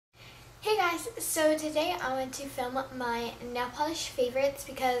guys, so today I want to film my nail polish favorites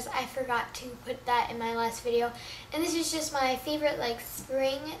because I forgot to put that in my last video, and this is just my favorite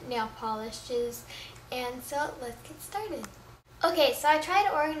spring nail polishes, and so let's get started. Okay, so I tried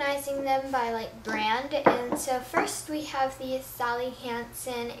organizing them by brand, and so first we have the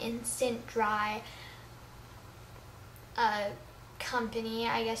SallyHarsen Insta-DriL company,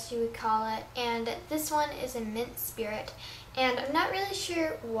 I guess you would call it, and this one is a mint spirit, and I'm not really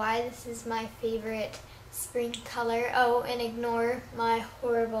sure why this is my favorite spring color. Oh, and ignore my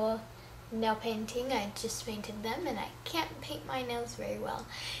horrible nail painting, I just painted them and I can't paint my nails very well,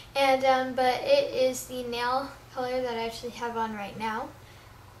 and but it is the nail color that I actually have on right now,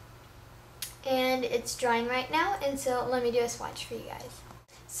 and it's drying right now, and so let me do a swatch for you guys.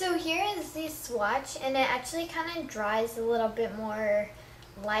 So here is the swatch, and it actually kind of dries a little bit more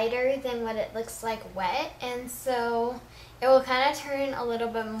lighter than what it looks like wet, and so it will kind of turn a little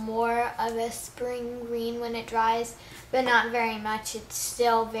bit more of a spring green when it dries, but not very much. It's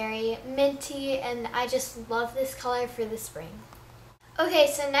still very minty, and I just love this color for the spring. Okay,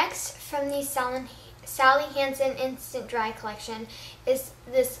 so next from the SallyHarsen Insta-DriL collection is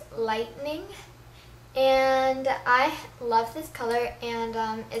this Lightening. And I love this color,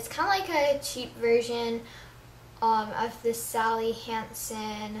 and it's kind of like a cheap version of the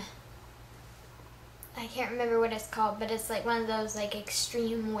SallyHarsen. I can't remember what it's called, but it's like one of those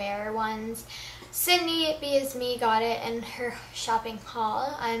extreme wear ones. Sydney BYEEEE got it in her shopping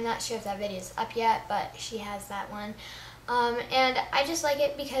haul. I'm not sure if that video is up yet, but she has that one. And I just like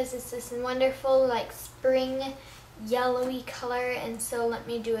it because it's this wonderful spring yellowy color, and so let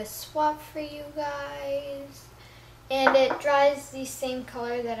me do a swap for you guys. And it dries the same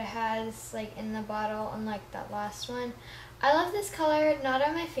color that it has in the bottle, unlike that last one. I love this color, not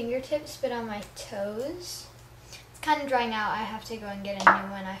on my fingertips but on my toes. It's kind of drying out. I have to go and get a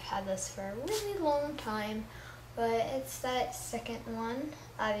new one. I've had this for a really long time, but it's that second one,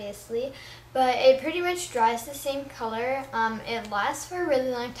 obviously. But it pretty much dries the same color. It lasts for a really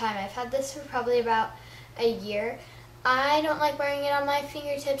long time. I've had this for probably about a year. I don't like wearing it on my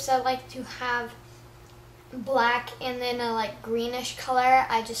fingertips. I like to have black and then a greenish color.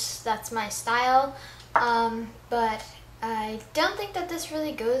 That's my style. But I don't think that this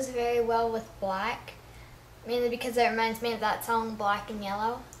really goes very well with black, mainly because it reminds me of that song Black and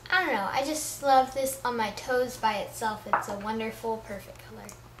Yellow. I don't know, I just love this on my toes by itself. It's a wonderful, perfect color.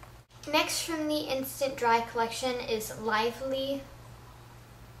 Next from the Insta-DriL collection is Lilac.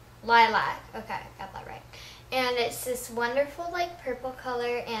 Okay, I got that right. And it's this wonderful purple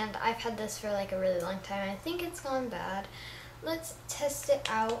color, and I've had this for a really long time. I think it's gone bad. Let's test it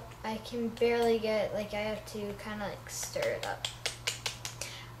out. I can barely get I have to kind of stir it up.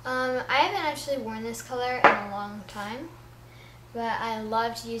 I haven't actually worn this color in a long time, but I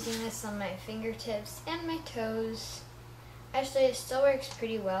loved using this on my fingertips and my toes. Actually, it still works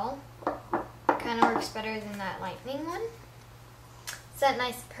pretty well. Kind of works better than that Lightning one. That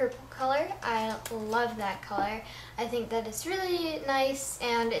nice purple color. I love that color. I think that it's really nice,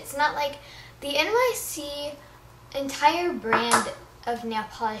 and it's not like the N.Y.C entire brand of nail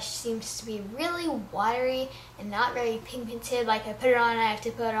polish seems to be really watery and not very pigmented. I put it on, I have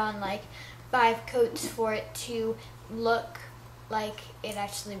to put on 5 coats for it to look like it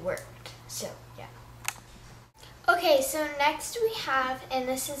actually worked. So yeah. Okay, so next we have, and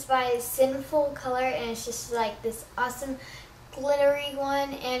this is by Sinfulcolor, and it's just this awesome glittery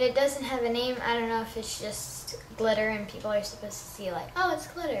one, and it doesn't have a name. I don't know if it's just glitter and people are supposed to see oh, it's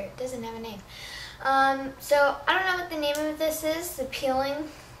glitter. It doesn't have a name. So I don't know what the name of this is. The peeling,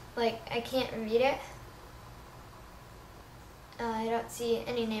 I can't read it. I don't see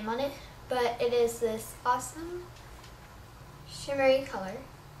any name on it, but it is this awesome shimmery color.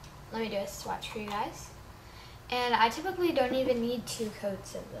 Let me do a swatch for you guys. And I typically don't even need 2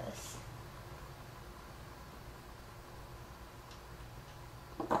 coats of this.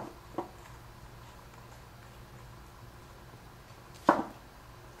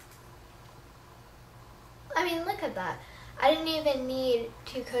 I mean, look at that. I didn't even need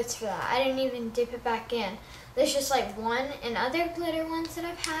 2 coats for that. I didn't even dip it back in. There's just one, and other glitter ones that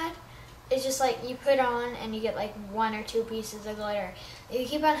I've had, it's just you put on and you get 1 or 2 pieces of glitter. You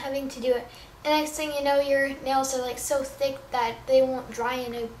keep on having to do it, and next thing you know, your nails are so thick that they won't dry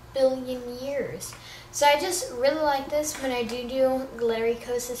in a billion years. So I just really like this when I do glittery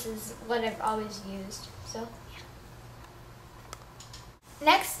coats. This is what I've always used. So yeah.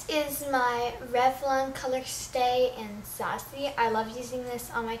 Next is my Revlon Color Stay in Sassy. I love using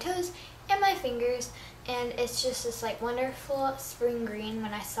this on my toes and my fingers, and it's just this wonderful spring green.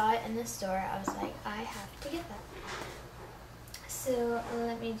 When I saw it in the store, I was like, I have to get that. So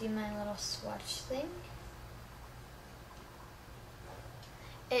let me do my little swatch thing.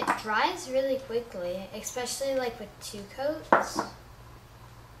 It dries really quickly, especially like with 2 coats.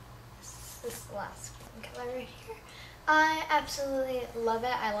 This last color right here. I absolutely love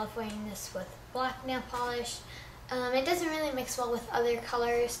it. I love wearing this with black nail polish. It doesn't really mix well with other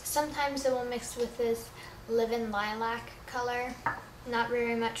colors. Sometimes it will mix with this Live-In Lilac color. Not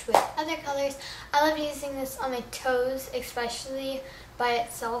very much with other colors. I love using this on my toes, especially by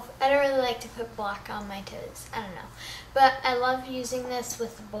itself. I don't really like to put black on my toes. I don't know. But I love using this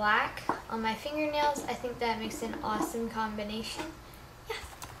with black on my fingernails. I think that makes an awesome combination.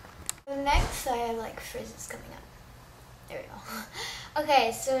 Yeah. Next, I have like frizzes coming up. There we go.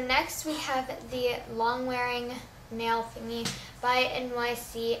 Okay, so next we have the long wearing nail thingy by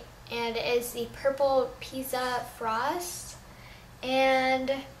N.Y.C. and it is the purple Pizza Frost.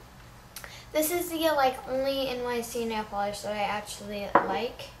 And this is the like only N.Y.C. nail polish that I actually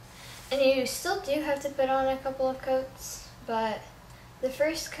like. And you still do have to put on a couple of coats, but the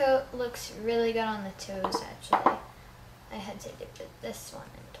first coat looks really good on the toes actually. I had to dip this one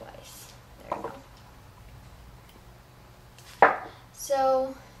in twice. There we go.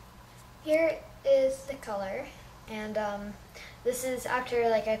 So here is the color, and this is after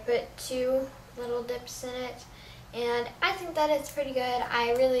like I put 2 little dips in it, and I think that it's pretty good.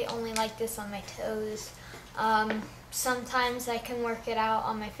 I really only like this on my toes. Sometimes I can work it out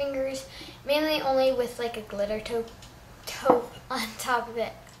on my fingers, mainly only with like a glitter coat on top of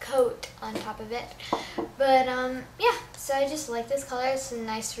it. But yeah, so I just like this color. It's a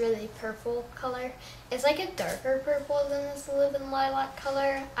nice, really purple color. It's like a darker purple than this Live-In Lilac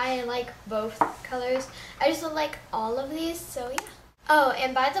color. I like both colors. I just like all of these, so yeah. Oh,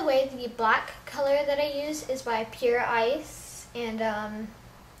 and by the way, the black color that I use is by Pure Ice, and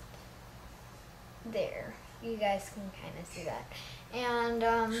there, you guys can kind of see that. And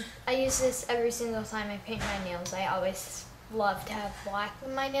I use this every single time I paint my nails. I always love to have black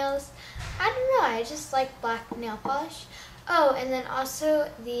in my nails. I don't know, I just like black nail polish. Oh, and then also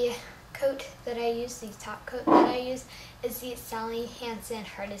the coat that I use, the top coat that I use, is the SallyHarsen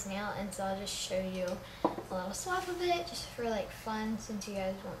Hard as Nail, and so I'll just show you a little swap of it just for like fun, since you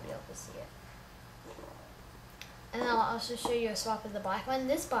guys won't be able to see it. And then I'll also show you a swap of the black one.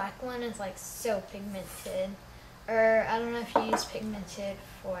 This black one is like so pigmented, or I don't know if you use pigmented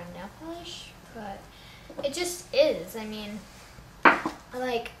for nail polish, but it just is. I mean,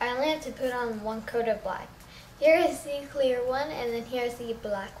 like, I only have to put on 1 coat of black. Here is the clear one, and then here's the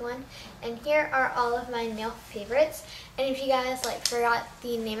black one, and here are all of my nail favorites. And if you guys like forgot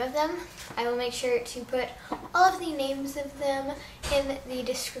the name of them, I will make sure to put all of the names of them in the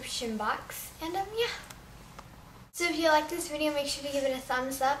description box. And yeah. So if you like this video, make sure to give it a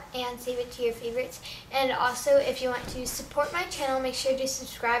thumbs up and save it to your favorites. And also, if you want to support my channel, make sure to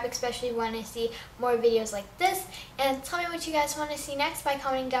subscribe, especially if you want to see more videos like this. And tell me what you guys want to see next by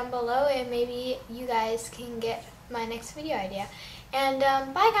commenting down below, and maybe you guys can get my next video idea. And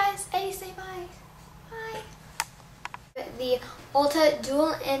bye guys. Eddie, say bye. Bye. The Ulta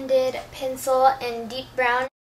dual-ended pencil in deep brown.